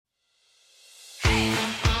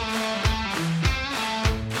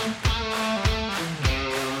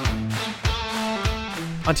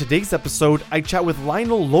On today's episode, I chat with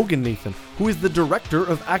Lionel Logan-Nathan, who is the Director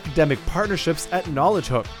of Academic Partnerships at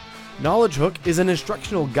KnowledgeHook. KnowledgeHook is an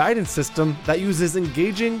instructional guidance system that uses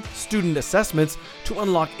engaging student assessments to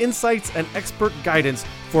unlock insights and expert guidance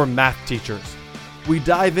for math teachers. We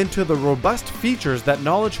dive into the robust features that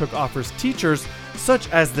KnowledgeHook offers teachers, such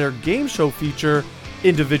as their game show feature,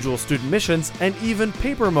 individual student missions, and even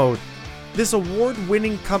paper mode. This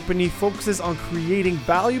award-winning company focuses on creating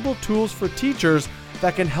valuable tools for teachers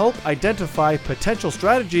that can help identify potential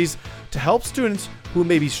strategies to help students who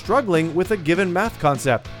may be struggling with a given math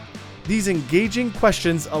concept. These engaging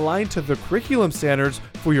questions align to the curriculum standards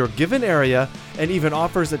for your given area and even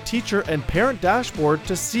offers a teacher and parent dashboard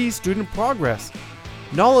to see student progress.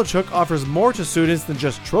 KnowledgeHook offers more to students than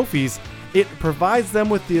just trophies. It provides them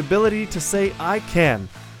with the ability to say, "I can."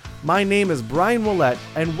 My name is Brian Willett,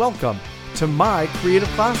 and welcome to my Creative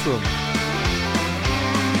Classroom.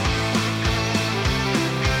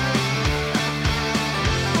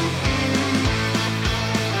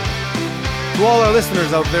 To all our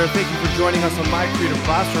listeners out there, thank you for joining us on My Creative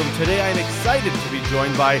Classroom. Today I'm excited to be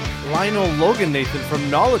joined by Lionel Logan-Nathan from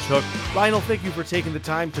KnowledgeHook. Lionel, thank you for taking the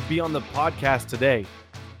time to be on the podcast today.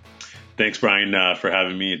 Thanks, Brian, for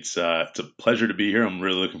having me. It's a pleasure to be here. I'm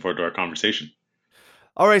really looking forward to our conversation.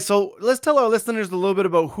 All right, so let's tell our listeners a little bit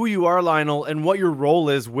about who you are, Lionel, and what your role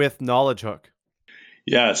is with KnowledgeHook.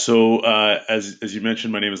 Yeah, so as you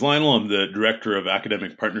mentioned, my name is Lionel. I'm the Director of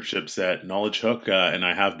Academic Partnerships at KnowledgeHook, and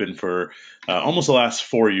I have been for almost the last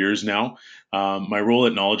 4 years now. My role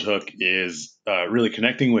at KnowledgeHook is really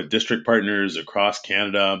connecting with district partners across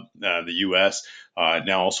Canada, the US,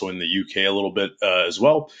 now also in the UK a little bit as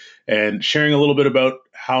well, and sharing a little bit about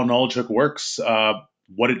how KnowledgeHook works,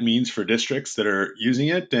 what it means for districts that are using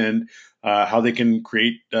it, and how they can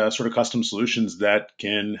create sort of custom solutions that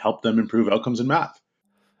can help them improve outcomes in math.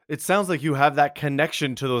 It sounds like you have that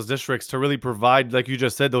connection to those districts to really provide, like you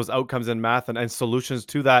just said, those outcomes in math and solutions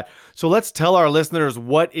to that. So let's tell our listeners,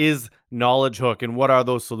 what is KnowledgeHook and what are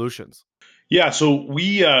those solutions? Yeah, so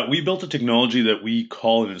we built a technology that we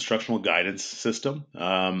call an instructional guidance system.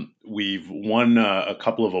 We've won a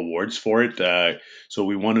couple of awards for it. So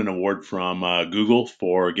we won an award from Google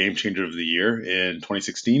for Game Changer of the Year in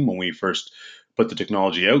 2016 when we first put the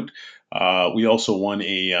technology out. We also won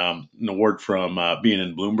an award from being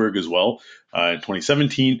in Bloomberg as well in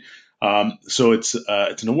 2017. So it's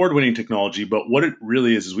an award-winning technology, but what it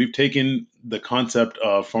really is we've taken the concept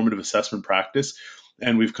of formative assessment practice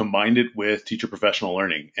and we've combined it with teacher professional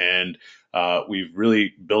learning. And we've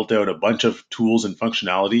really built out a bunch of tools and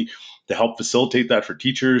functionality to help facilitate that for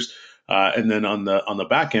teachers. And then on the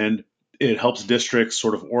back end, it helps districts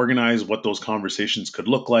sort of organize what those conversations could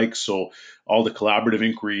look like. So all the collaborative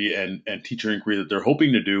inquiry and teacher inquiry that they're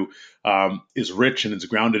hoping to do is rich and it's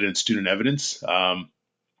grounded in student evidence.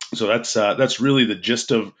 So that's really the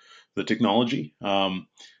gist of the technology.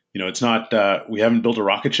 It's not, we haven't built a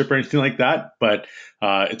rocket ship or anything like that, but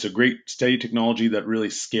it's a great steady technology that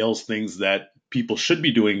really scales things that people should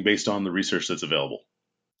be doing based on the research that's available.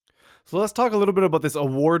 So let's talk a little bit about this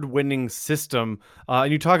award-winning system.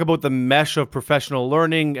 And you talk about the mesh of professional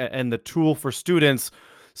learning and the tool for students.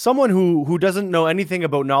 Someone who doesn't know anything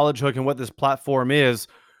about KnowledgeHook and what this platform is,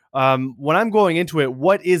 when I'm going into it,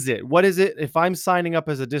 what is it? What is it? If I'm signing up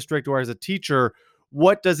as a district or as a teacher,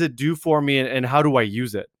 what does it do for me and how do I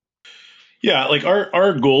use it? Yeah, like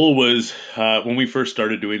our goal was when we first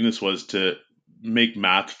started doing this was to make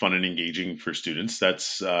math fun and engaging for students.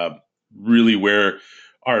 That's really where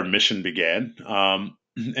our mission began.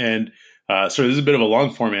 And so this is a bit of a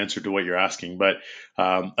long form answer to what you're asking, but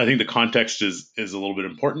I think the context is a little bit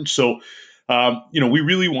important. So, we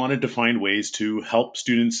really wanted to find ways to help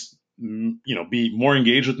students, be more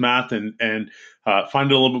engaged with math and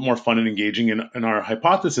find it a little bit more fun and engaging. And our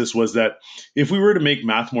hypothesis was that if we were to make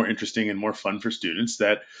math more interesting and more fun for students,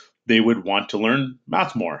 that they would want to learn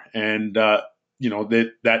math more, and that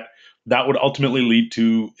would ultimately lead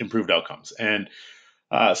to improved outcomes. And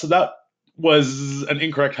so that was an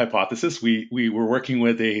incorrect hypothesis. We were working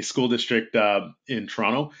with a school district in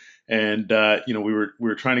Toronto, and we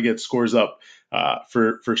were trying to get scores up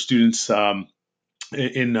for students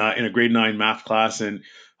in a grade 9 math class. And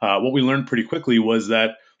what we learned pretty quickly was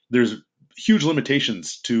that there's huge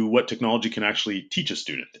limitations to what technology can actually teach a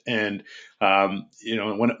student. And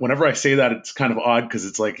whenever I say that, it's kind of odd because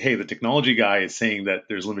it's like, hey, the technology guy is saying that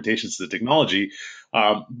there's limitations to the technology,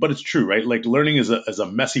 but it's true, right? Like learning is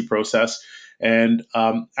a messy process. And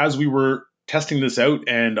as we were testing this out,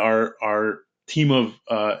 and our team of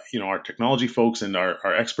our technology folks and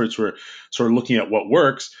our experts were sort of looking at what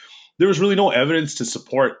works, there was really no evidence to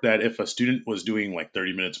support that if a student was doing like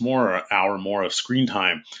 30 minutes more or an hour more of screen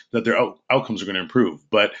time, that their outcomes are going to improve.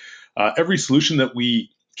 But every solution that we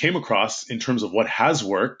came across in terms of what has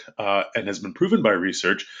worked and has been proven by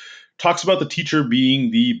research talks about the teacher being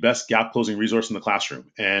the best gap closing resource in the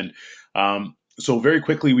classroom. And so very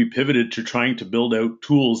quickly we pivoted to trying to build out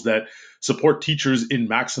tools that support teachers in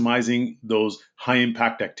maximizing those high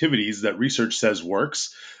impact activities that research says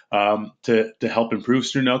works to help improve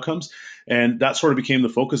student outcomes. And that sort of became the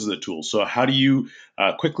focus of the tool. So how do you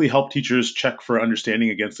quickly help teachers check for understanding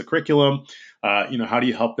against the curriculum? How do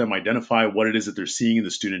you help them identify what it is that they're seeing in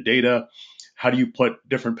the student data? How do you put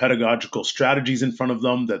different pedagogical strategies in front of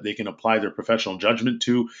them that they can apply their professional judgment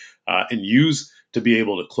to and use to be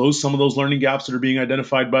able to close some of those learning gaps that are being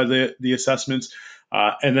identified by the assessments?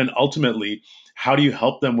 And then ultimately, how do you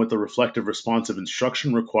help them with the reflective responsive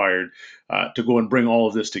instruction required to go and bring all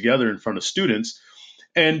of this together in front of students?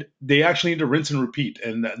 And they actually need to rinse and repeat.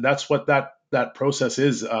 And that's what that process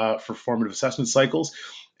is for formative assessment cycles.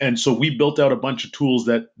 And so we built out a bunch of tools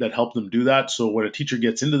that help them do that. So when a teacher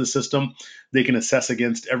gets into the system, they can assess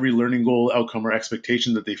against every learning goal, outcome, or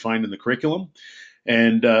expectation that they find in the curriculum.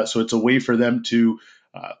 And so it's a way for them to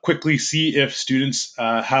quickly see if students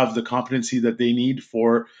have the competency that they need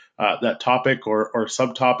for that topic or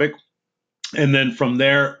subtopic. And then from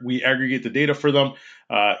there, we aggregate the data for them,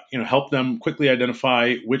 help them quickly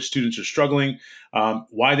identify which students are struggling,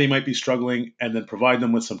 why they might be struggling, and then provide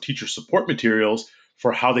them with some teacher support materials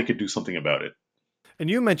for how they could do something about it. And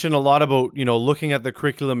you mentioned a lot about, looking at the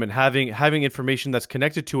curriculum and having information that's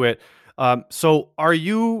connected to it. So are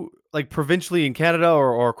you, like, provincially in Canada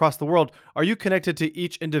or across the world, are you connected to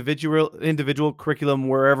each individual curriculum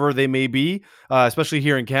wherever they may be? Especially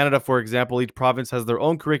here in Canada, for example, each province has their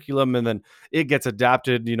own curriculum and then it gets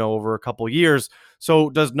adapted, over a couple of years. So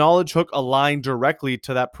does Knowledge Hook align directly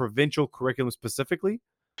to that provincial curriculum specifically?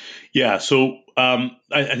 Yeah, so I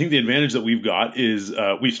think the advantage that we've got is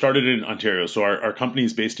we started in Ontario. So our company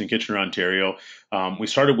is based in Kitchener, Ontario. We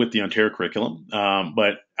started with the Ontario curriculum,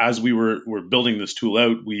 but as were building this tool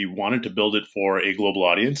out, we wanted to build it for a global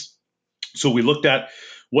audience. So we looked at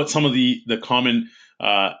what some of the common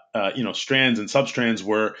strands and substrands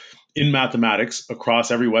were in mathematics across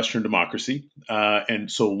every Western democracy. And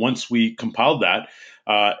so once we compiled that,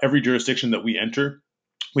 every jurisdiction that we enter,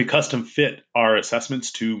 we custom fit our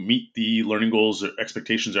assessments to meet the learning goals or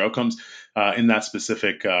expectations or outcomes in that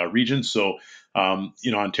specific region. So,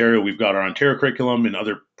 Ontario, we've got our Ontario curriculum. In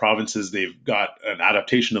other provinces, they've got an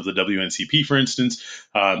adaptation of the WNCP, for instance.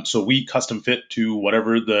 So we custom fit to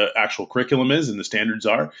whatever the actual curriculum is and the standards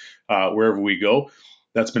are wherever we go.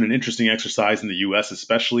 That's been an interesting exercise in the U.S.,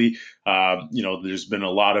 especially. There's been a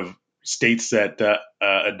lot of states that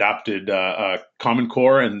adopted Common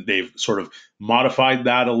Core, and they've sort of modified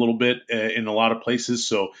that a little bit in a lot of places.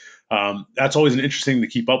 So that's always an interesting thing to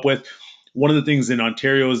keep up with. One of the things in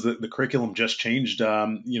Ontario is that the curriculum just changed.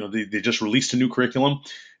 They just released a new curriculum.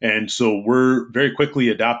 And so we're very quickly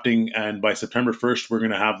adapting. And by September 1st, we're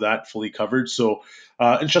going to have that fully covered. So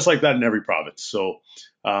it's just like that in every province. So,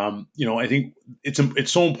 I think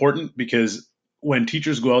it's so important because when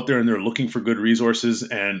teachers go out there and they're looking for good resources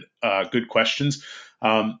and good questions,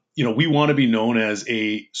 we want to be known as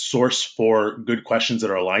a source for good questions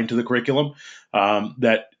that are aligned to the curriculum.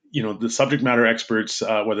 That the subject matter experts,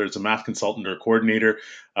 whether it's a math consultant or a coordinator,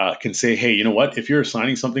 can say, hey, you know what? If you're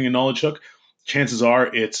assigning something in Knowledge Hook, chances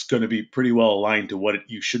are it's going to be pretty well aligned to what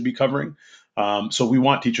you should be covering. So we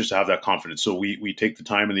want teachers to have that confidence. So we take the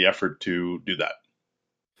time and the effort to do that.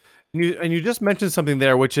 And you just mentioned something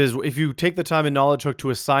there, which is if you take the time in Knowledge Hook to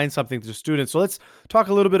assign something to students. So let's talk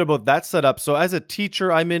a little bit about that setup. So as a teacher,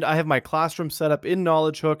 I have my classroom set up in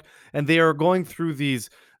Knowledge Hook, and they are going through this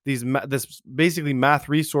basically math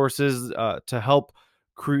resources to help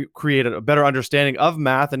create a better understanding of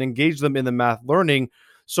math and engage them in the math learning.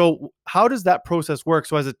 So how does that process work?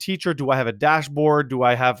 So as a teacher, do I have a dashboard? Do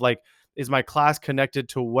I have, like, is my class connected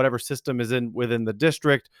to whatever system is within the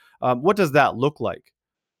district? What does that look like?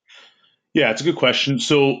 Yeah, it's a good question.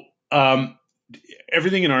 So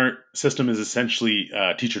everything in our system is essentially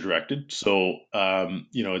teacher directed. So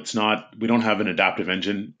it's not, we don't have an adaptive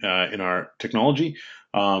engine in our technology.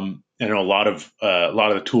 I know a lot of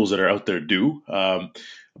the tools that are out there do.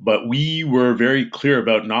 But we were very clear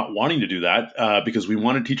about not wanting to do that because we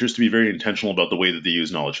wanted teachers to be very intentional about the way that they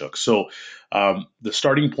use Knowledge Hook. So the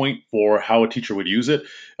starting point for how a teacher would use it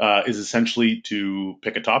is essentially to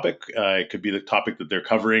pick a topic. It could be the topic that they're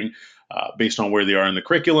covering based on where they are in the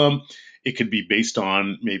curriculum. It could be based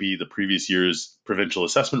on maybe the previous year's provincial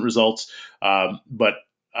assessment results, but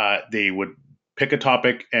they would pick a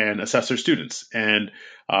topic and assess their students. And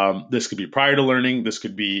this could be prior to learning, this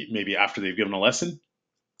could be maybe after they've given a lesson.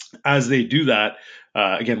 As they do that,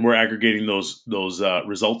 again, we're aggregating those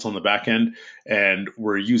results on the back end, and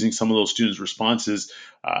we're using some of those students' responses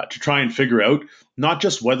to try and figure out not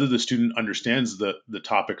just whether the student understands the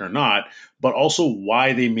topic or not, but also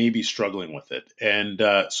why they may be struggling with it. And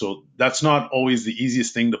so that's not always the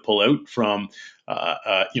easiest thing to pull out from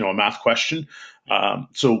a math question.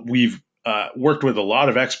 So we've worked with a lot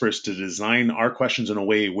of experts to design our questions in a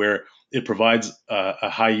way where it provides a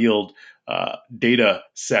high yield data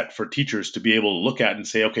set for teachers to be able to look at and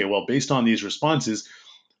say, okay, well, based on these responses,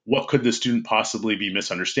 what could the student possibly be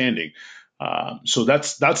misunderstanding? So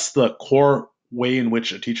that's the core way in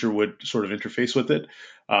which a teacher would sort of interface with it.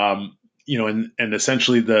 And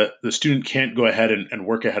essentially the student can't go ahead and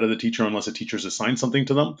work ahead of the teacher unless a teacher's assigned something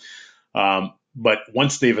to them. But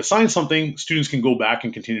once they've assigned something, students can go back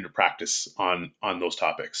and continue to practice on those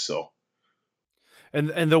topics. So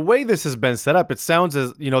And the way this has been set up, it sounds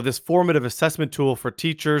as, this formative assessment tool for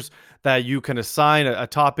teachers that you can assign a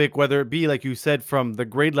topic, whether it be, like you said, from the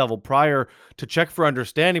grade level prior to check for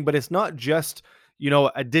understanding, but it's not just,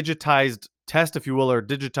 a digitized test, if you will, or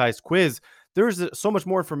digitized quiz. There's so much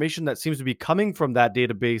more information that seems to be coming from that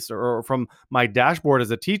database or from my dashboard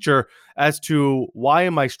as a teacher as to why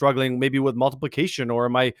am I struggling maybe with multiplication, or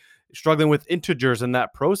am I struggling with integers in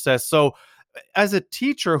that process. So as a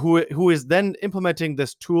teacher who is then implementing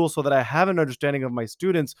this tool so that I have an understanding of my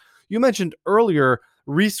students, you mentioned earlier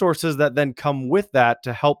resources that then come with that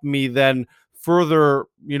to help me then further,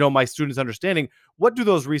 my students' understanding. What do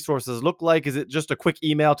those resources look like? Is it just a quick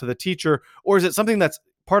email to the teacher, or is it something that's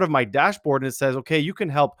part of my dashboard and it says, okay, you can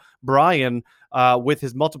help Brian with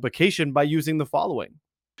his multiplication by using the following?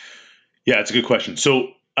 yeah, it's a good question. So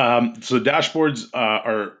dashboards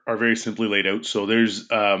are very simply laid out. So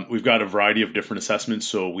we've got a variety of different assessments.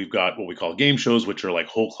 So we've got what we call game shows, which are like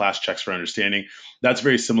whole class checks for understanding. That's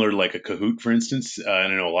very similar to like a Kahoot, for instance. And I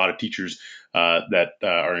know a lot of teachers that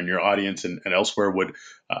are in your audience and elsewhere would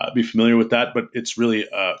be familiar with that. But it's really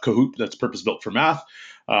a Kahoot that's purpose built for math.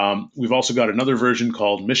 We've also got another version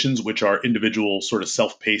called missions, which are individual sort of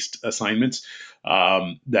self-paced assignments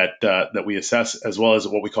that we assess, as well as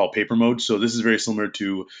what we call paper mode. So this is very similar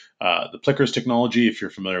to the Plickers technology, if you're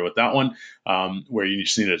familiar with that one, where you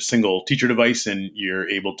just need a single teacher device and you're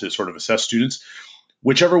able to sort of assess students.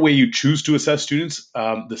 Whichever way you choose to assess students,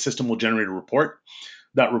 the system will generate a report.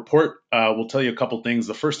 That report will tell you a couple things.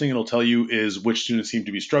 The first thing it'll tell you is which students seem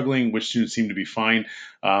to be struggling, which students seem to be fine,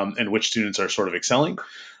 and which students are sort of excelling.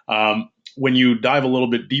 When you dive a little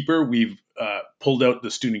bit deeper, we've pulled out the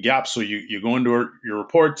student gaps. So you go into your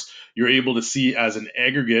reports, you're able to see as an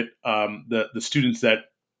aggregate the students that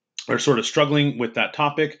are sort of struggling with that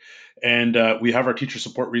topic. And we have our teacher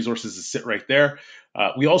support resources that sit right there.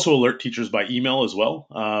 We also alert teachers by email as well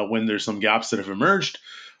when there's some gaps that have emerged.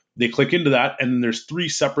 They click into that, and then there's three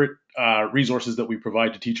separate resources that we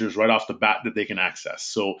provide to teachers right off the bat that they can access.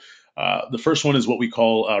 So the first one is what we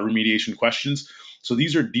call remediation questions. So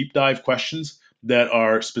these are deep dive questions that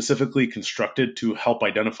are specifically constructed to help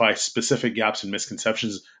identify specific gaps and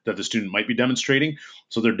misconceptions that the student might be demonstrating.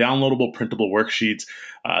 So they're downloadable, printable worksheets.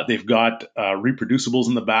 They've got reproducibles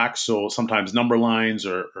in the back, so sometimes number lines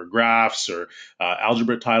or graphs or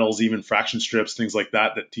algebra titles, even fraction strips, things like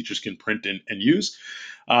that that teachers can print and use.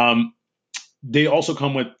 Um, they also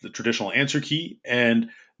come with the traditional answer key.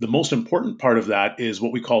 And the most important part of that is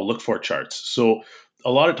what we call look for charts. So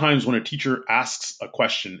a lot of times when a teacher asks a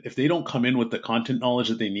question, if they don't come in with the content knowledge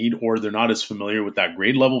that they need, or they're not as familiar with that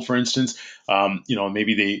grade level, for instance,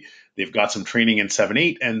 maybe they've got some training in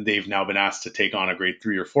 7-8 and they've now been asked to take on a grade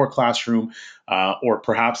 3 or 4 classroom, or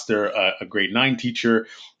perhaps they're a grade 9 teacher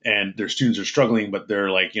and their students are struggling, but they're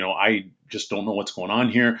like, I just don't know what's going on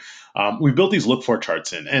here. We built these look for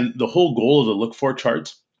charts in, and the whole goal of the look for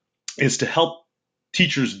charts is to help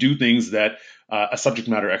teachers do things that a subject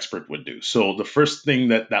matter expert would do. So the first thing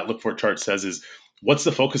that look for chart says is, what's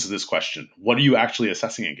the focus of this question? What are you actually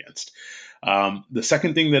assessing against? The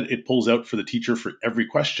second thing that it pulls out for the teacher for every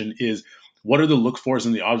question is, what are the look fors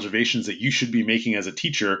and the observations that you should be making as a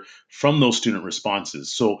teacher from those student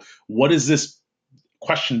responses? So what is this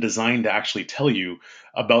question designed to actually tell you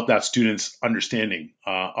about that student's understanding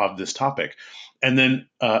of this topic? And then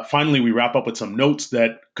finally, we wrap up with some notes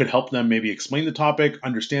that could help them maybe explain the topic,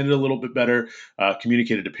 understand it a little bit better,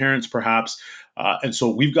 communicate it to parents perhaps. And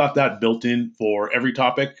so we've got that built in for every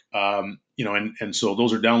topic. And so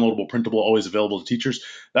those are downloadable, printable, always available to teachers.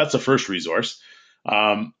 That's the first resource.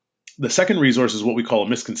 The second resource is what we call a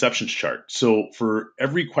misconceptions chart. So for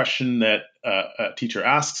every question that a teacher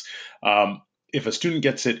asks, if a student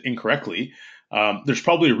gets it incorrectly, there's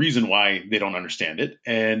probably a reason why they don't understand it.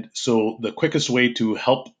 And so the quickest way to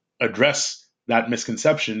help address that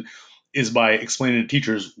misconception is by explaining to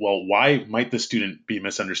teachers, well, why might the student be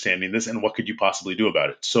misunderstanding this and what could you possibly do about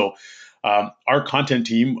it? So our content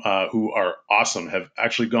team, who are awesome, have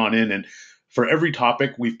actually gone in and for every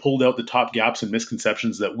topic, we've pulled out the top gaps and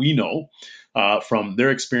misconceptions that we know from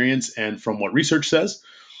their experience and from what research says.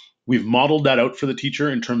 We've modeled that out for the teacher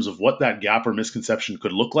in terms of what that gap or misconception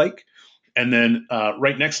could look like. And then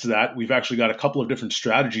right next to that, we've actually got a couple of different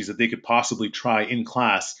strategies that they could possibly try in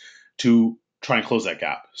class to try and close that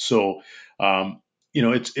gap. So,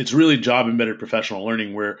 it's really job embedded professional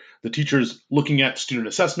learning where the teacher's looking at student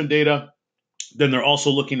assessment data, then they're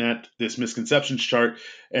also looking at this misconceptions chart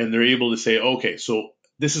and they're able to say, okay, so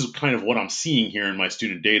this is kind of what I'm seeing here in my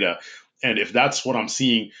student data. And if that's what I'm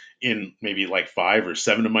seeing in maybe like 5 or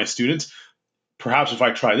 7 of my students, perhaps if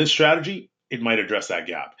I try this strategy, it might address that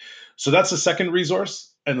gap. So that's the second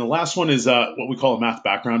resource. And the last one is what we call a math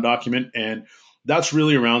background document. And that's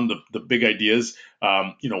really around the big ideas,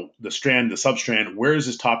 the strand, the substrand, where is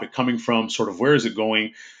this topic coming from, sort of where is it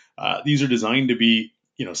going? These are designed to be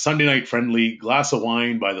Sunday night friendly, glass of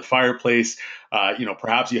wine by the fireplace.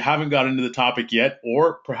 Perhaps you haven't got into the topic yet,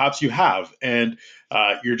 or perhaps you have, and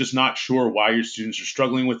you're just not sure why your students are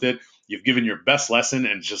struggling with it. You've given your best lesson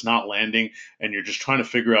and it's just not landing, and you're just trying to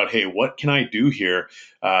figure out, hey, what can I do here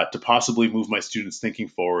to possibly move my students' thinking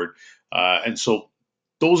forward? And so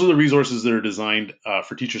those are the resources that are designed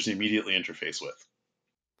for teachers to immediately interface with.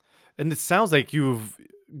 And it sounds like you've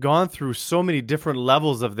gone through so many different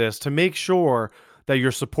levels of this to make sure that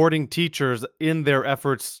you're supporting teachers in their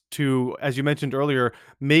efforts to, as you mentioned earlier,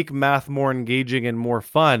 make math more engaging and more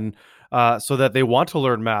fun, so that they want to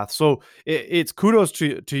learn math. So it's kudos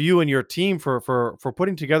to you and your team for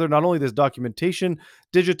putting together not only this documentation,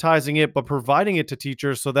 digitizing it, but providing it to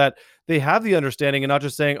teachers so that they have the understanding and not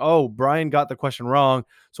just saying, "Oh, Brian got the question wrong,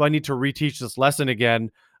 so I need to reteach this lesson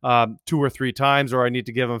again." 2 or 3 times, or I need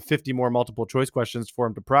to give them 50 more multiple choice questions for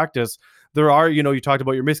them to practice. There are, you talked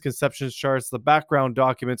about your misconceptions charts, the background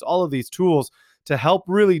documents, all of these tools to help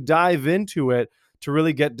really dive into it, to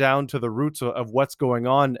really get down to the roots of what's going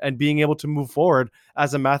on and being able to move forward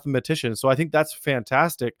as a mathematician. So I think that's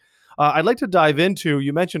fantastic. I'd like to dive into,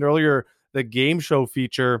 you mentioned earlier, the game show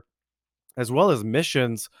feature as well as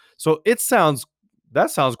missions. So that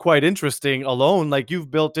sounds quite interesting alone. Like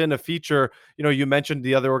you've built in a feature, you mentioned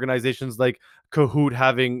the other organizations like Kahoot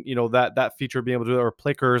having, that feature being able to do, or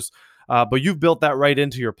Plickers, but you've built that right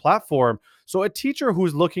into your platform. So a teacher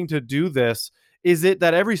who's looking to do this, is it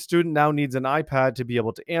that every student now needs an iPad to be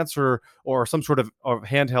able to answer, or some sort of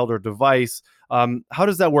handheld or device? How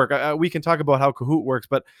does that work? We can talk about how Kahoot works,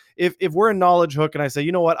 but if we're in Knowledge Hook and I say,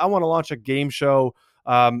 you know what, I want to launch a game show,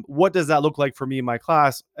 what does that look like for me in my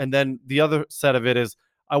class? And then the other set of it is,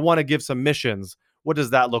 I want to give some missions. What does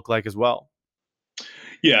that look like as well?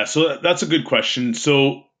 Yeah, so that's a good question.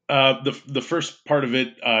 So the first part of it,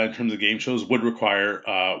 in terms of game shows, would require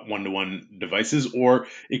one-to-one devices, or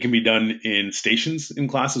it can be done in stations in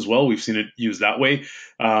class as well. We've seen it used that way.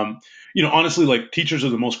 Honestly, like teachers are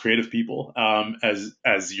the most creative people,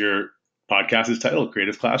 as your podcast is titled,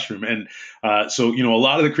 Creative Classroom, and so a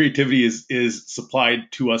lot of the creativity is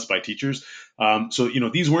supplied to us by teachers. So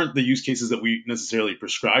these weren't the use cases that we necessarily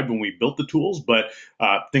prescribed when we built the tools, but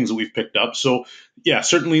things that we've picked up. So yeah,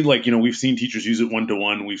 certainly, like we've seen teachers use it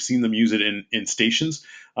one-to-one. We've seen them use it in stations.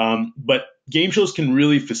 But game shows can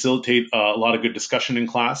really facilitate a lot of good discussion in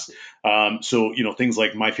class. So things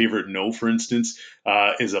like My Favorite No, for instance,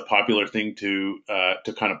 is a popular thing to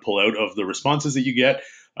kind of pull out of the responses that you get.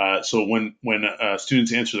 So when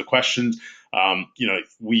students answer the questions,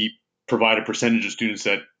 we provide a percentage of students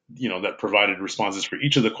that provided responses for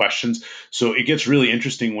each of the questions. So it gets really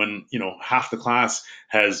interesting when half the class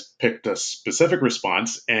has picked a specific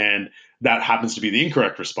response and that happens to be the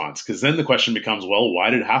incorrect response, because then the question becomes, well, why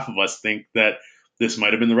did half of us think that this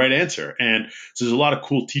might have been the right answer? And so there's a lot of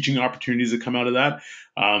cool teaching opportunities that come out of that.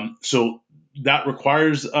 So that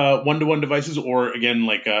requires one-to-one devices, or again,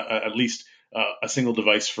 like at least a single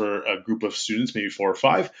device for a group of students, maybe 4 or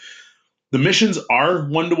 5. The missions are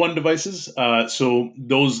one-to-one devices. So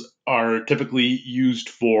those are typically used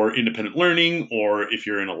for independent learning, or if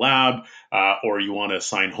you're in a lab, or you want to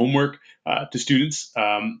assign homework to students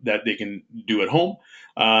that they can do at home.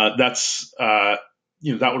 That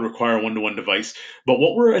would require a one-to-one device. But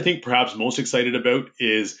what we're, I think, perhaps most excited about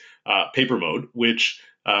is paper mode, which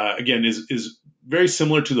again is very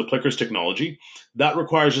similar to the Plickers technology. That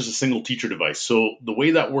requires just a single teacher device. So the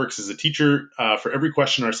way that works is a teacher, for every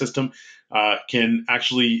question in our system, can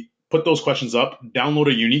actually put those questions up, download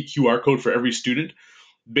a unique QR code for every student.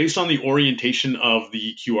 based on the orientation of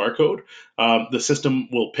the QR code, the system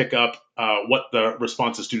will pick up what the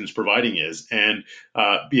response the student's providing is and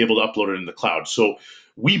be able to upload it in the cloud. So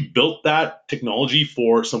we built that technology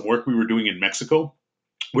for some work we were doing in Mexico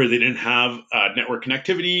where they didn't have network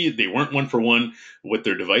connectivity. They weren't one for one with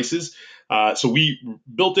their devices. So we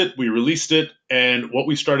built it, we released it, and what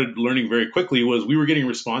we started learning very quickly was we were getting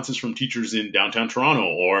responses from teachers in downtown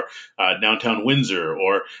Toronto or downtown Windsor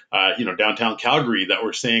or downtown Calgary that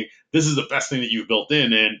were saying this is the best thing that you've built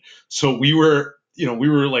in. And so we were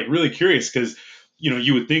like really curious because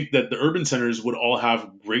you would think that the urban centers would all have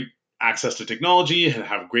great access to technology and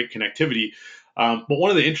have great connectivity. But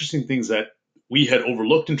one of the interesting things that we had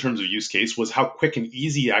overlooked in terms of use case was how quick and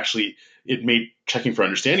easy actually it made checking for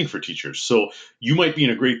understanding for teachers. So you might be in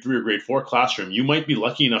a grade 3 or grade 4 classroom. You might be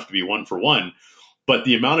lucky enough to be one for one, but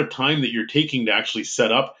the amount of time that you're taking to actually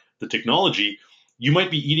set up the technology, you might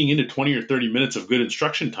be eating into 20 or 30 minutes of good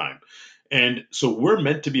instruction time. And so we're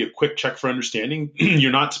meant to be a quick check for understanding.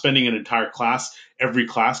 You're not spending an entire class, every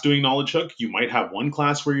class doing Knowledge Hook. You might have one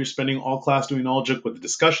class where you're spending all class doing Knowledge Hook with the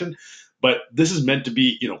discussion. But this is meant to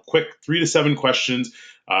be, quick 3 to 7 questions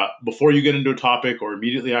before you get into a topic or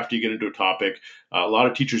immediately after you get into a topic. A lot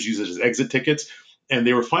of teachers use it as exit tickets. And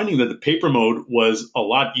they were finding that the paper mode was a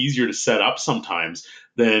lot easier to set up sometimes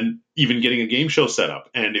than even getting a game show set up.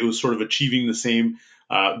 And it was sort of achieving the same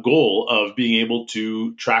goal of being able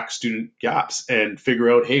to track student gaps and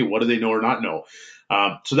figure out, hey, what do they know or not know?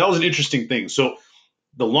 So that was an interesting thing. So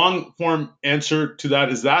the long form answer to that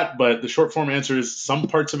is that, but the short form answer is some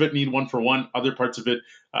parts of it need one for one, other parts of it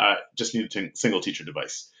just need a single teacher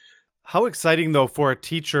device. How exciting though for a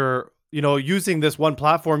teacher, using this one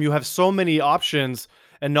platform, you have so many options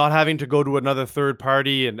and not having to go to another third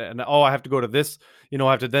party and oh, I have to go to this,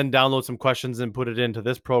 I have to then download some questions and put it into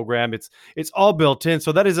this program. It's all built in.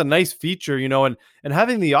 So that is a nice feature, and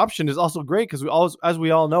having the option is also great because we always, as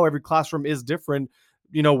we all know, every classroom is different,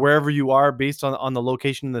 wherever you are based on the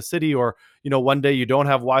location in the city, or, one day you don't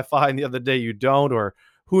have Wi-Fi and the other day you don't, or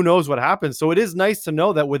who knows what happens. So it is nice to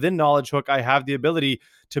know that within Knowledge Hook, I have the ability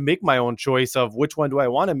to make my own choice of which one do I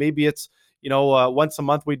want. And maybe it's, once a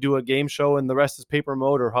month we do a game show and the rest is paper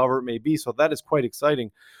mode or however it may be. So that is quite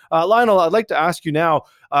exciting. Lionel, I'd like to ask you now,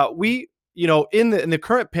 in the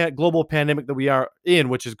current global pandemic that we are in,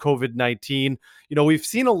 which is COVID-19, we've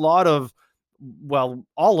seen a lot of, well,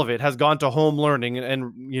 all of it has gone to home learning,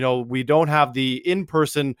 and we don't have the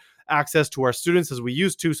in-person access to our students as we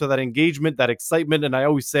used to. So that engagement, that excitement, and I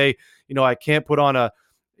always say, I can't put on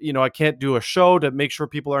I can't do a show to make sure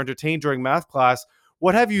people are entertained during math class.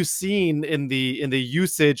 What have you seen in the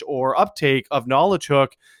usage or uptake of Knowledge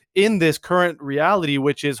Hook in this current reality,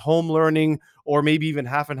 which is home learning or maybe even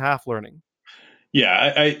half and half learning?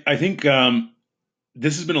 Yeah, I think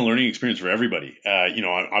this has been a learning experience for everybody.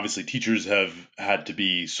 Obviously, teachers have had to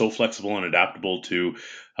be so flexible and adaptable to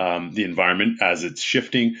the environment as it's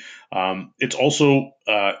shifting. It's also,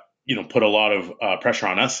 put a lot of pressure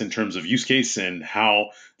on us in terms of use case and how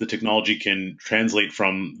the technology can translate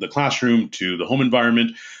from the classroom to the home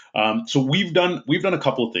environment. So we've done a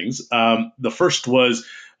couple of things. The first was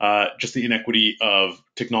just the inequity of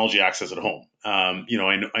technology access at home.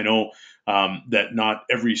 I know that not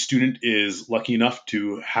every student is lucky enough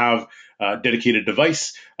to have a dedicated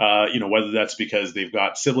device, whether that's because they've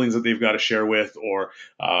got siblings that they've got to share with, or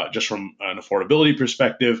just from an affordability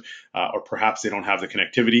perspective, or perhaps they don't have the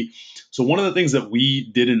connectivity. So one of the things that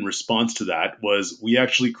we did in response to that was we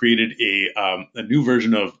actually created a new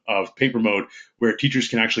version of paper mode where teachers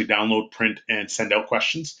can actually download, print, and send out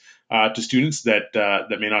questions to students that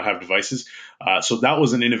may not have devices. So that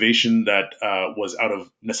was an innovation that was out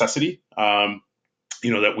of necessity,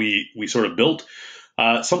 that we sort of built.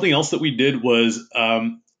 Something else that we did was,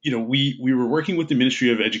 we were working with the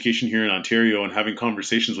Ministry of Education here in Ontario and having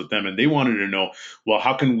conversations with them, and they wanted to know, well,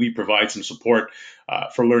 how can we provide some support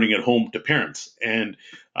for learning at home to parents? And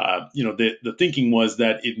the thinking was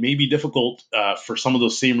that it may be difficult for some of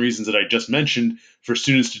those same reasons that I just mentioned for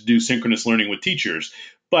students to do synchronous learning with teachers,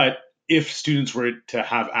 but if students were to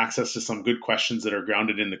have access to some good questions that are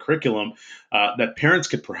grounded in the curriculum, that parents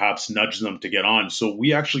could perhaps nudge them to get on. So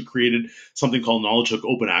we actually created something called Knowledge Hook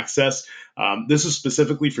Open Access. This is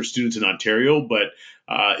specifically for students in Ontario, but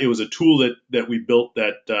it was a tool that we built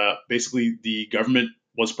that basically the government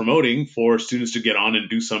was promoting for students to get on and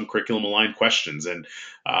do some curriculum aligned questions. And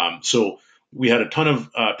so we had a ton of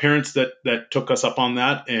parents that took us up on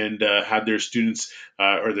that and had their students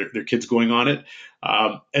or their kids going on it.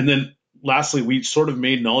 And then lastly, we sort of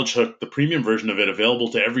made Knowledge Hook, the premium version of it,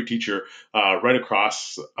 available to every teacher right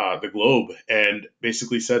across the globe, and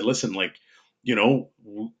basically said, listen, like,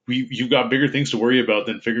 you've got bigger things to worry about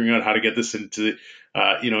than figuring out how to get this into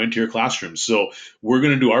your classroom. So we're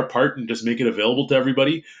going to do our part and just make it available to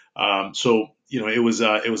everybody. It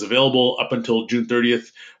was available up until June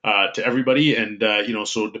 30th to everybody, and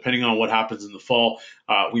so depending on what happens in the fall,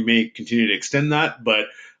 we may continue to extend that, but.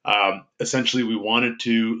 Essentially, we wanted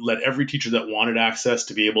to let every teacher that wanted access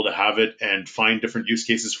to be able to have it and find different use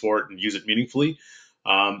cases for it and use it meaningfully.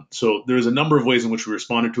 So there's a number of ways in which we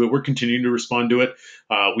responded to it. We're continuing to respond to it.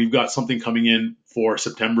 We've got something coming in for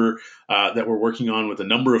September that we're working on with a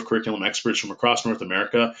number of curriculum experts from across North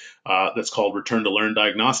America. That's called Return to Learn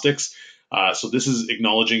Diagnostics. So this is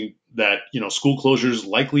acknowledging that school closures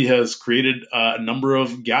likely has created a number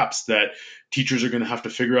of gaps that teachers are going to have to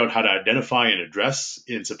figure out how to identify and address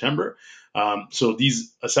in September. So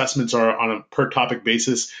these assessments are on a per topic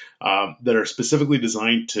basis that are specifically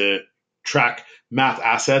designed to track math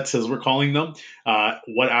assets, as we're calling them,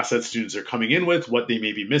 what assets students are coming in with, what they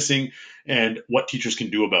may be missing, and what teachers can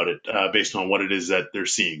do about it based on what it is that they're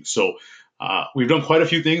seeing. So we've done quite a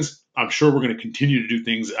few things. I'm sure we're going to continue to do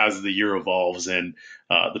things as the year evolves and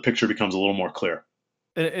the picture becomes a little more clear.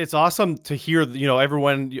 It's awesome to hear,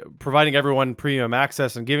 everyone providing everyone premium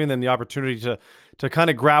access and giving them the opportunity to kind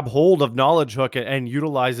of grab hold of Knowledge Hook and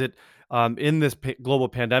utilize it in this global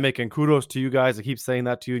pandemic. And kudos to you guys. I keep saying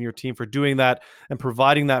that to you and your team for doing that and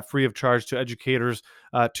providing that free of charge to educators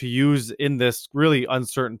to use in this really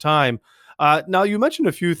uncertain time. Now, you mentioned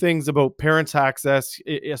a few things about parents' access,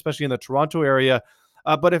 especially in the Toronto area.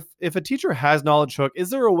 But if a teacher has Knowledge Hook, is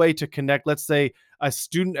there a way to connect, let's say, a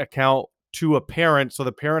student account to a parent so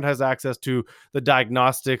the parent has access to the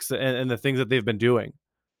diagnostics and the things that they've been doing?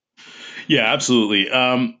 Yeah, absolutely.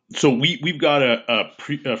 So we've got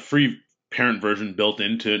a free parent version built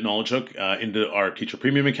into Knowledge Hook into our teacher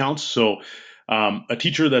premium accounts. So a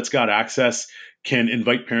teacher that's got access can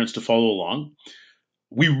invite parents to follow along.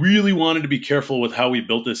 We really wanted to be careful with how we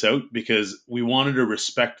built this out because we wanted to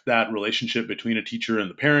respect that relationship between a teacher and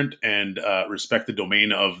the parent and respect the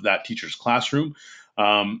domain of that teacher's classroom.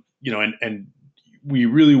 And we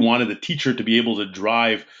really wanted the teacher to be able to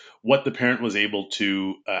drive what the parent was able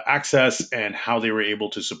to access and how they were able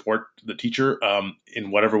to support the teacher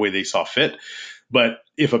in whatever way they saw fit. But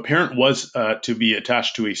if a parent was to be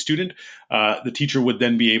attached to a student, the teacher would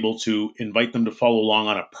then be able to invite them to follow along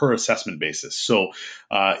on a per assessment basis. So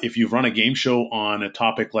if you've run a game show on a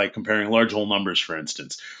topic like comparing large whole numbers, for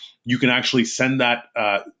instance, you can actually send that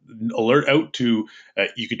alert out to,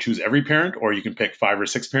 you could choose every parent, or you can pick 5 or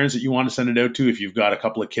 6 parents that you want to send it out to. If you've got a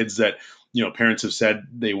couple of kids that, parents have said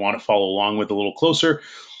they want to follow along with a little closer,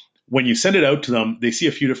 when you send it out to them, they see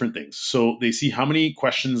a few different things. So they see how many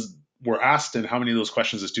questions were asked and how many of those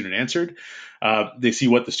questions the student answered. They see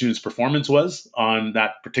what the student's performance was on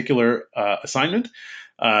that particular assignment.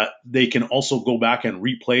 They can also go back and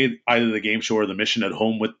replay either the game show or the mission at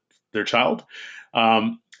home with their child.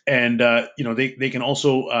 They can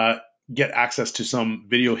also get access to some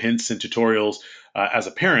video hints and tutorials as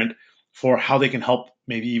a parent for how they can help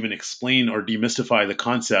maybe even explain or demystify the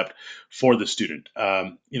concept for the student.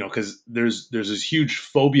 Because there's this huge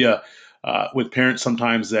phobia with parents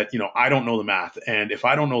sometimes that, I don't know the math. And if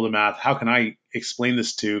I don't know the math, how can I explain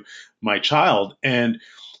this to my child? And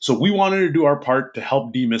so we wanted to do our part to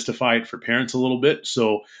help demystify it for parents a little bit.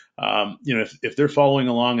 So, if they're following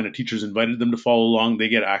along and a teacher's invited them to follow along, they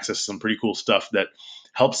get access to some pretty cool stuff that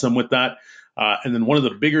helps them with that. And then one of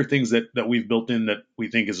the bigger things that we've built in that we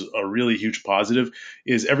think is a really huge positive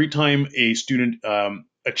is every time a student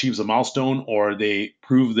achieves a milestone or they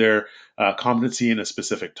prove their competency in a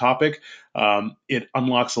specific topic, it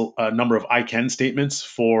unlocks a number of I can statements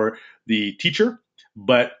for the teacher.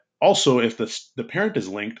 But also, if the parent is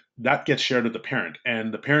linked, that gets shared with the parent,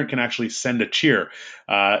 and the parent can actually send a cheer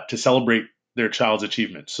to celebrate their child's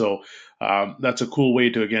achievement. So that's a cool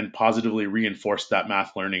way to, again, positively reinforce that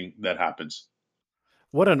math learning that happens.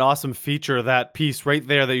 What an awesome feature, that piece right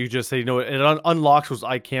there that you just say, it unlocks those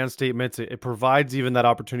I can statements. It provides even that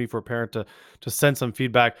opportunity for a parent to send some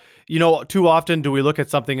feedback. Too often do we look at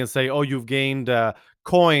something and say, oh, you've gained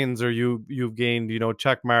coins, or you've gained,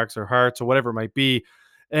 check marks or hearts or whatever it might be.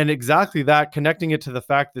 And exactly that, connecting it to the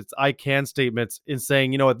fact that it's I can statements in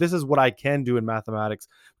saying, this is what I can do in mathematics.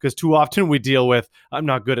 Because too often we deal with, I'm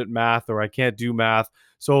not good at math or I can't do math.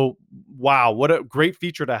 So, wow, what a great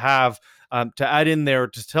feature to have, to add in there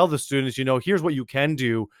to tell the students, here's what you can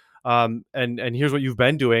do, and here's what you've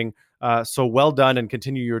been doing. So well done, and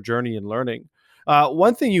continue your journey in learning.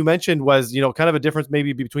 One thing you mentioned was, kind of a difference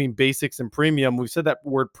maybe between basics and premium. We've said that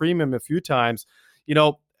word premium a few times.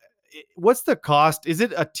 What's the cost? Is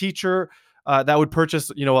it a teacher that would purchase,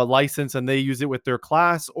 a license and they use it with their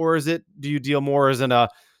class, or do you deal more as in a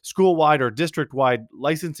school wide or district wide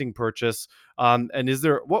licensing purchase? And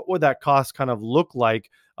what would that cost kind of look like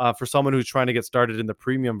for someone who's trying to get started in the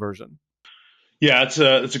premium version? Yeah, it's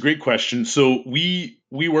a great question. So we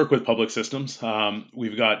work with public systems.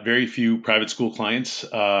 We've got very few private school clients,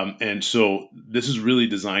 and so this is really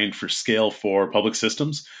designed for scale for public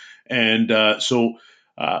systems. And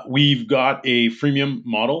we've got a freemium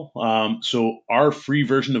model. So our free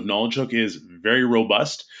version of Knowledge Hook is very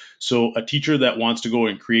robust. So a teacher that wants to go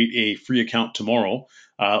and create a free account tomorrow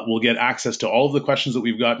will get access to all of the questions that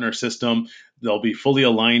we've got in our system. They'll be fully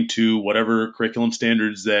aligned to whatever curriculum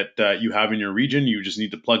standards that you have in your region. You just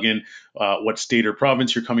need to plug in what state or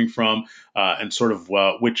province you're coming from, and sort of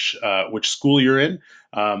which school you're in,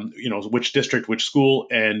 which district, which school,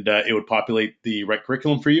 and it would populate the right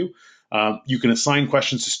curriculum for you. You can assign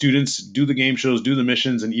questions to students, do the game shows, do the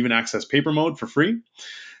missions, and even access paper mode for free.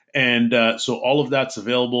 And so all of that's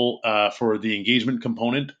available for the engagement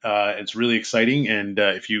component. It's really exciting. And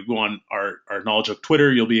if you go on our Knowledge Hook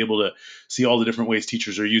Twitter, you'll be able to see all the different ways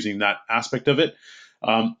teachers are using that aspect of it.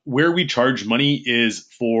 Where we charge money is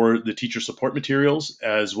for the teacher support materials,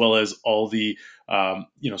 as well as all the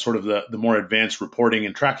sort of the more advanced reporting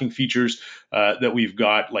and tracking features that we've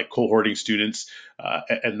got, like cohorting students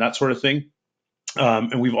and that sort of thing.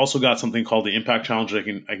 And we've also got something called the Impact Challenge that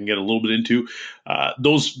I can get a little bit into.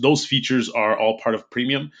 Those features are all part of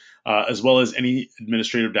Premium, as well as any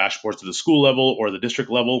administrative dashboards at the school level or the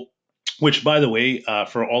district level. Which, by the way,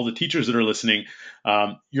 for all the teachers that are listening,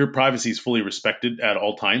 your privacy is fully respected at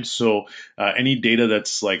all times. So any data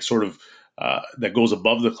that's like sort of that goes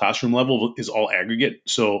above the classroom level is all aggregate.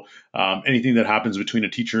 So anything that happens between a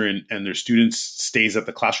teacher and their students stays at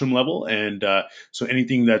the classroom level, and so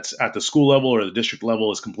anything that's at the school level or the district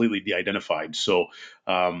level is completely de-identified. So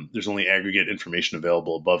there's only aggregate information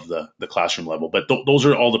available above the classroom level. But those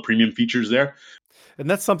are all the premium features there. And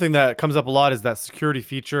that's something that comes up a lot, is that security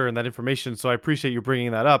feature and that information. So I appreciate you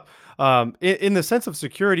bringing that up. In the sense of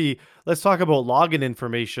security, let's talk about login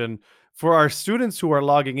information for our students who are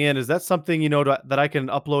logging in. Is that something, that I can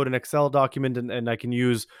upload an Excel document and I can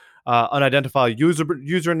use unidentified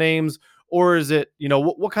usernames? Or is it,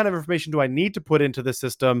 what kind of information do I need to put into the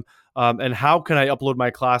system? And how can I upload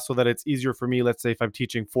my class so that it's easier for me, let's say if I'm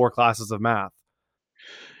teaching 4 classes of math?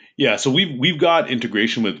 Yeah, so we've got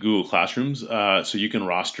integration with Google Classrooms, so you can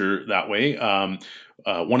roster that way.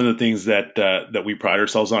 One of the things that we pride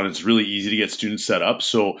ourselves on is it's really easy to get students set up.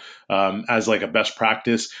 So as like a best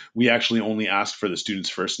practice, we actually only ask for the student's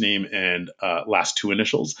first name and last two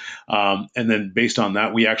initials, and then based on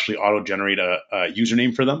that, we actually auto generate a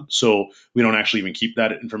username for them. So we don't actually even keep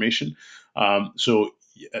that information. So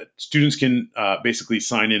students can basically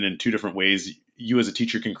sign in two different ways. You as a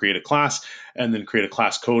teacher can create a class and then create a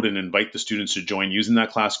class code and invite the students to join using that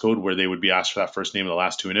class code, where they would be asked for that first name and the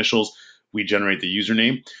last two initials. We generate the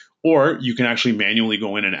username. Or you can actually manually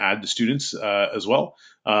go in and add the students as well,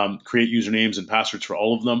 create usernames and passwords for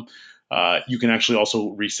all of them. You can actually also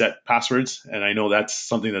reset passwords. And I know that's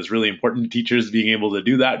something that's really important to teachers, being able to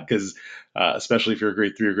do that, because especially if you're a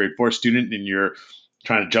grade 3 or grade 4 student and you're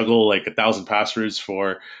trying to juggle like 1,000 passwords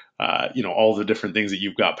for all the different things that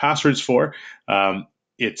you've got passwords for.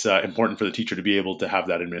 It's important for the teacher to be able to have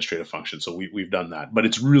that administrative function. So we've done that, but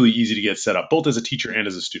it's really easy to get set up both as a teacher and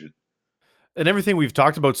as a student. And everything we've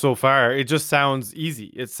talked about so far, it just sounds easy.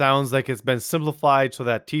 It sounds like it's been simplified so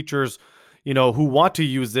that teachers, who want to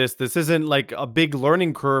use this isn't like a big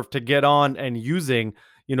learning curve to get on and using.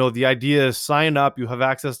 The idea is sign up, you have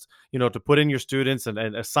access, to put in your students and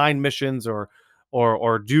assign missions, or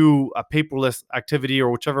do a paperless activity,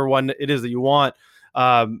 or whichever one it is that you want.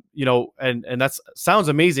 And that sounds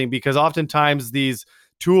amazing, because oftentimes these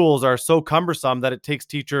tools are so cumbersome that it takes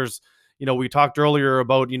teachers, we talked earlier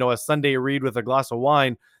about, a Sunday read with a glass of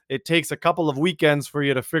wine. It takes a couple of weekends for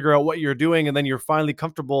you to figure out what you're doing, and then you're finally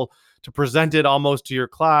comfortable to present it almost to your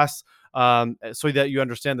class, so that you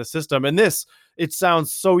understand the system. And it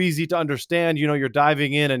sounds so easy to understand. You're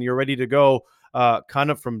diving in and you're ready to go,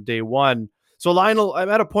 kind of from day one. So Lionel, I'm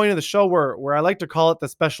at a point in the show where I like to call it the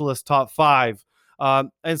specialist top five.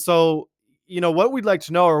 And so, what we'd like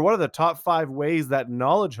to know are, what are the top 5 ways that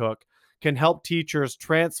Knowledge Hook can help teachers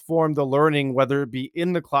transform the learning, whether it be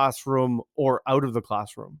in the classroom or out of the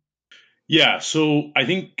classroom? Yeah, so I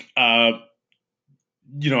think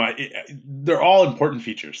they're all important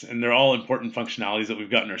features and they're all important functionalities that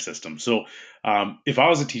we've got in our system. So if I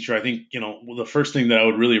was a teacher, I think the first thing that I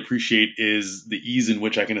would really appreciate is the ease in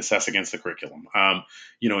which I can assess against the curriculum.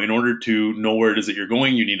 In order to know where it is that you're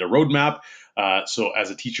going, you need a roadmap. So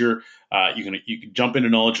as a teacher, you can jump into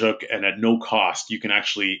Knowledge Hook, and at no cost, you can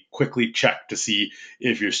actually quickly check to see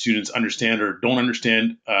if your students understand or don't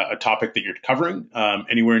understand a topic that you're covering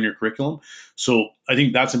anywhere in your curriculum. So I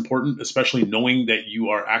think that's important, especially knowing that you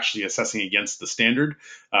are actually assessing against the standard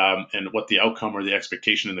and what the outcome or the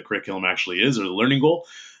expectation in the curriculum actually is, or the learning goal.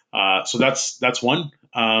 So that's one.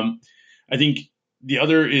 I think the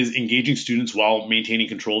other is engaging students while maintaining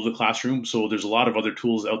control of the classroom. So there's a lot of other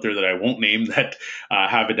tools out there that I won't name that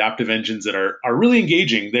have adaptive engines that are really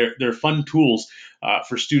engaging. They're fun tools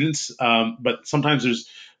for students, but sometimes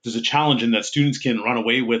there's a challenge in that students can run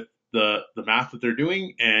away with the math that they're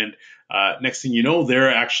doing, and next thing you know,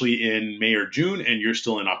 they're actually in May or June, and you're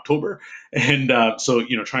still in October, and so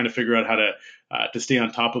trying to figure out how to stay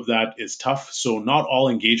on top of that is tough. So not all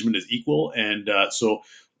engagement is equal, and so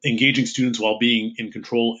engaging students while being in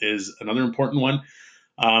control is another important one.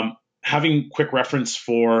 Having quick reference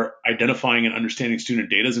for identifying and understanding student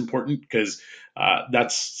data is important, because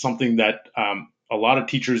that's something that a lot of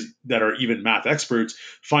teachers that are even math experts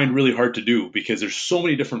find really hard to do, because there's so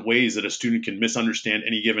many different ways that a student can misunderstand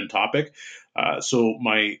any given topic. So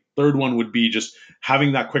my third one would be just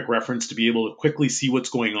having that quick reference to be able to quickly see what's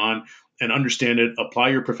going on and understand it, apply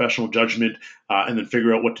your professional judgment, and then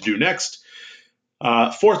figure out what to do next.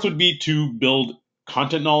 Fourth would be to build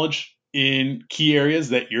content knowledge in key areas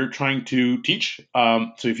that you're trying to teach.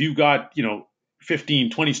 So if you've got, 15,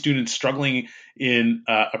 20 students struggling in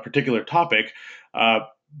a particular topic,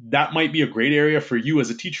 that might be a great area for you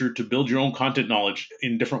as a teacher to build your own content knowledge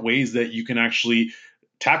in different ways that you can actually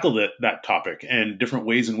tackle that topic, and different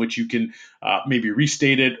ways in which you can maybe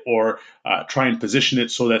restate it, or try and position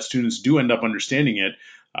it so that students do end up understanding it.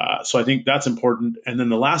 So I think that's important. And then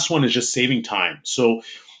the last one is just saving time. So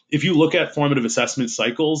if you look at formative assessment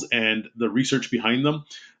cycles and the research behind them,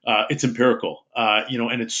 it's empirical,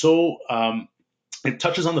 and it's so it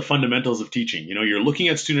touches on the fundamentals of teaching. You're looking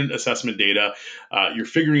at student assessment data, you're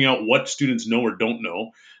figuring out what students know or don't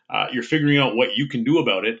know, you're figuring out what you can do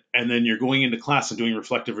about it, and then you're going into class and doing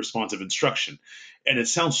reflective responsive instruction. And it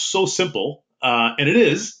sounds so simple, and it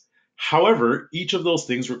is. However, each of those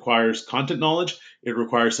things requires content knowledge, it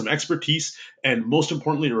requires some expertise, and most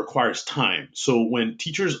importantly, it requires time. So when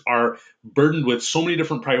teachers are burdened with so many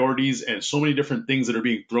different priorities and so many different things that are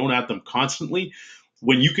being thrown at them constantly,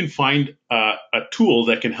 when you can find a tool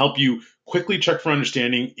that can help you quickly check for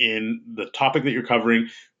understanding in the topic that you're covering,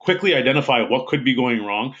 quickly identify what could be going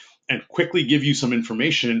wrong, and quickly give you some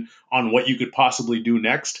information on what you could possibly do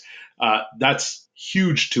next, that's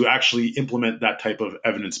huge to actually implement that type of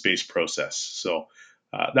evidence-based process. So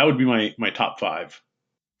that would be my top five.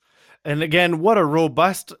 And again, what a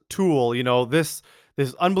robust tool,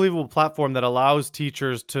 this unbelievable platform that allows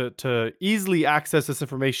teachers to easily access this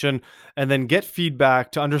information and then get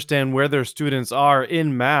feedback to understand where their students are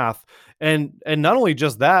in math. And not only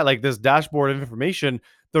just that, like this dashboard of information,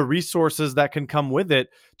 the resources that can come with it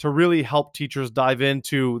to really help teachers dive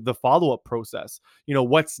into the follow-up process.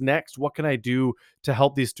 What's next? What can I do to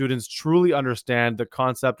help these students truly understand the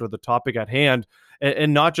concept or the topic at hand,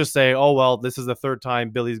 and not just say, oh, well, this is the third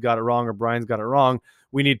time Billy's got it wrong or Brian's got it wrong.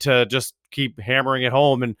 We need to just keep hammering it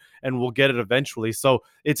home, and we'll get it eventually. So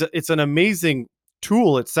it's an amazing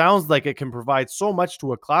tool. It sounds like it can provide so much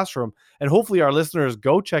to a classroom, and hopefully our listeners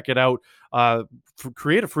go check it out.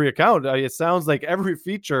 Create a free account. It sounds like every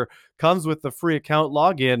feature comes with the free account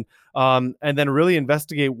login, and then really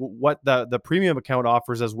investigate what the premium account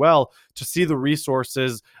offers as well, to see the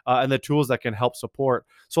resources and the tools that can help support.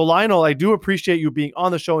 So Lionel, I do appreciate you being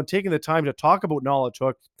on the show and taking the time to talk about Knowledge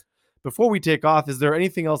Hook. Before we take off, is there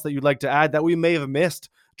anything else that you'd like to add that we may have missed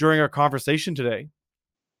during our conversation today?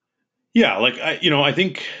 Yeah, I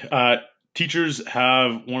think teachers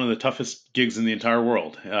have one of the toughest gigs in the entire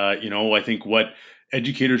world. I think what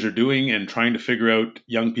educators are doing and trying to figure out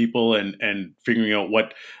young people, and figuring out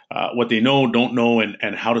what they know, don't know,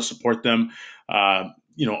 and how to support them,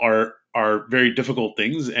 are very difficult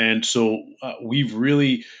things. And so we've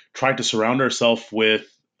really tried to surround ourselves with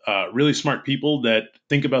really smart people that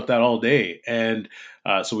think about that all day. And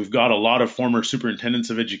so we've got a lot of former superintendents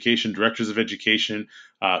of education, directors of education,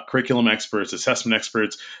 curriculum experts, assessment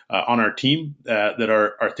experts on our team that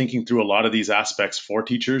are thinking through a lot of these aspects for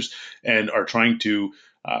teachers, and are trying to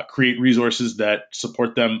create resources that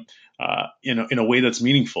support them in a way that's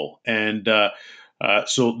meaningful. And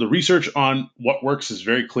so the research on what works is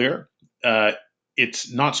very clear.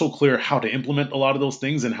 It's not so clear how to implement a lot of those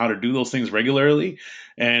things and how to do those things regularly.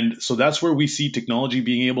 And so that's where we see technology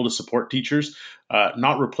being able to support teachers,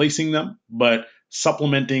 not replacing them, but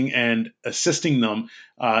supplementing and assisting them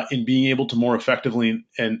in being able to more effectively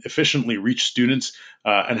and efficiently reach students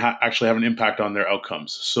and actually have an impact on their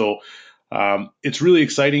outcomes. So it's really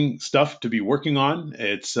exciting stuff to be working on.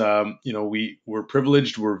 It's, we're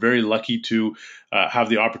privileged. We're very lucky to have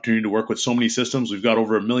the opportunity to work with so many systems. We've got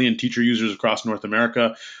over 1 million teacher users across North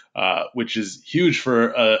America, which is huge for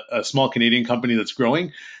a small Canadian company that's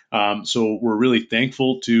growing. So we're really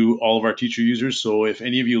thankful to all of our teacher users. So if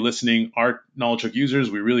any of you listening are Knowledge Hook users,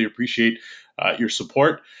 we really appreciate your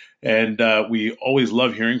support. And we always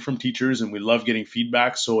love hearing from teachers, and we love getting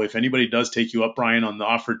feedback. So if anybody does take you up, Brian, on the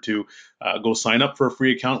offer to go sign up for a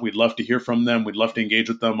free account, we'd love to hear from them. We'd love to engage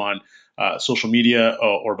with them on social media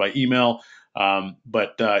or by email.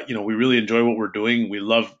 But we really enjoy what we're doing. We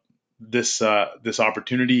love this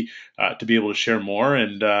opportunity to be able to share more.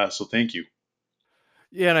 And so thank you.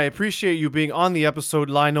 Yeah, and I appreciate you being on the episode,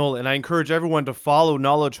 Lionel, and I encourage everyone to follow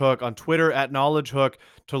Knowledge Hook on Twitter at Knowledge Hook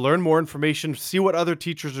to learn more information, see what other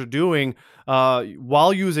teachers are doing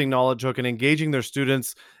while using Knowledge Hook and engaging their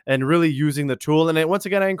students and really using the tool. And once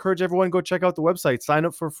again, I encourage everyone to go check out the website, sign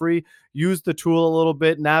up for free, use the tool a little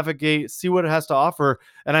bit, navigate, see what it has to offer.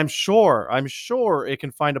 And I'm sure it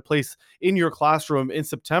can find a place in your classroom in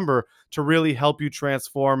September to really help you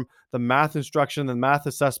transform the math instruction and math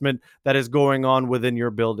assessment that is going on within your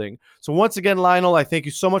building. So once again, Lionel, I thank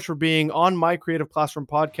you so much for being on my Creative Classroom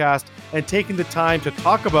podcast and taking the time to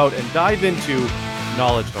talk about and dive into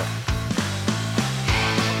Knowledge Hook.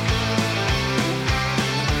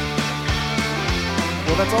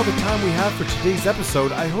 Well, that's all the time we have for today's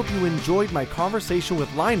episode. I hope you enjoyed my conversation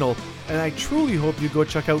with Lionel, and I truly hope you go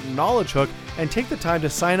check out Knowledge Hook and take the time to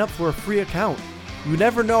sign up for a free account. You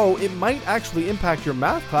never know, it might actually impact your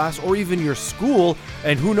math class or even your school,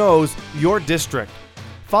 and who knows, your district.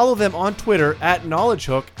 Follow them on Twitter at Knowledge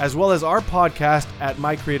Hook, as well as our podcast at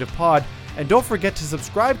My Creative Pod. And don't forget to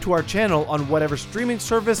subscribe to our channel on whatever streaming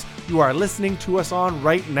service you are listening to us on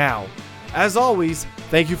right now. As always,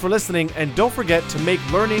 thank you for listening, and don't forget to make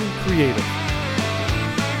learning creative.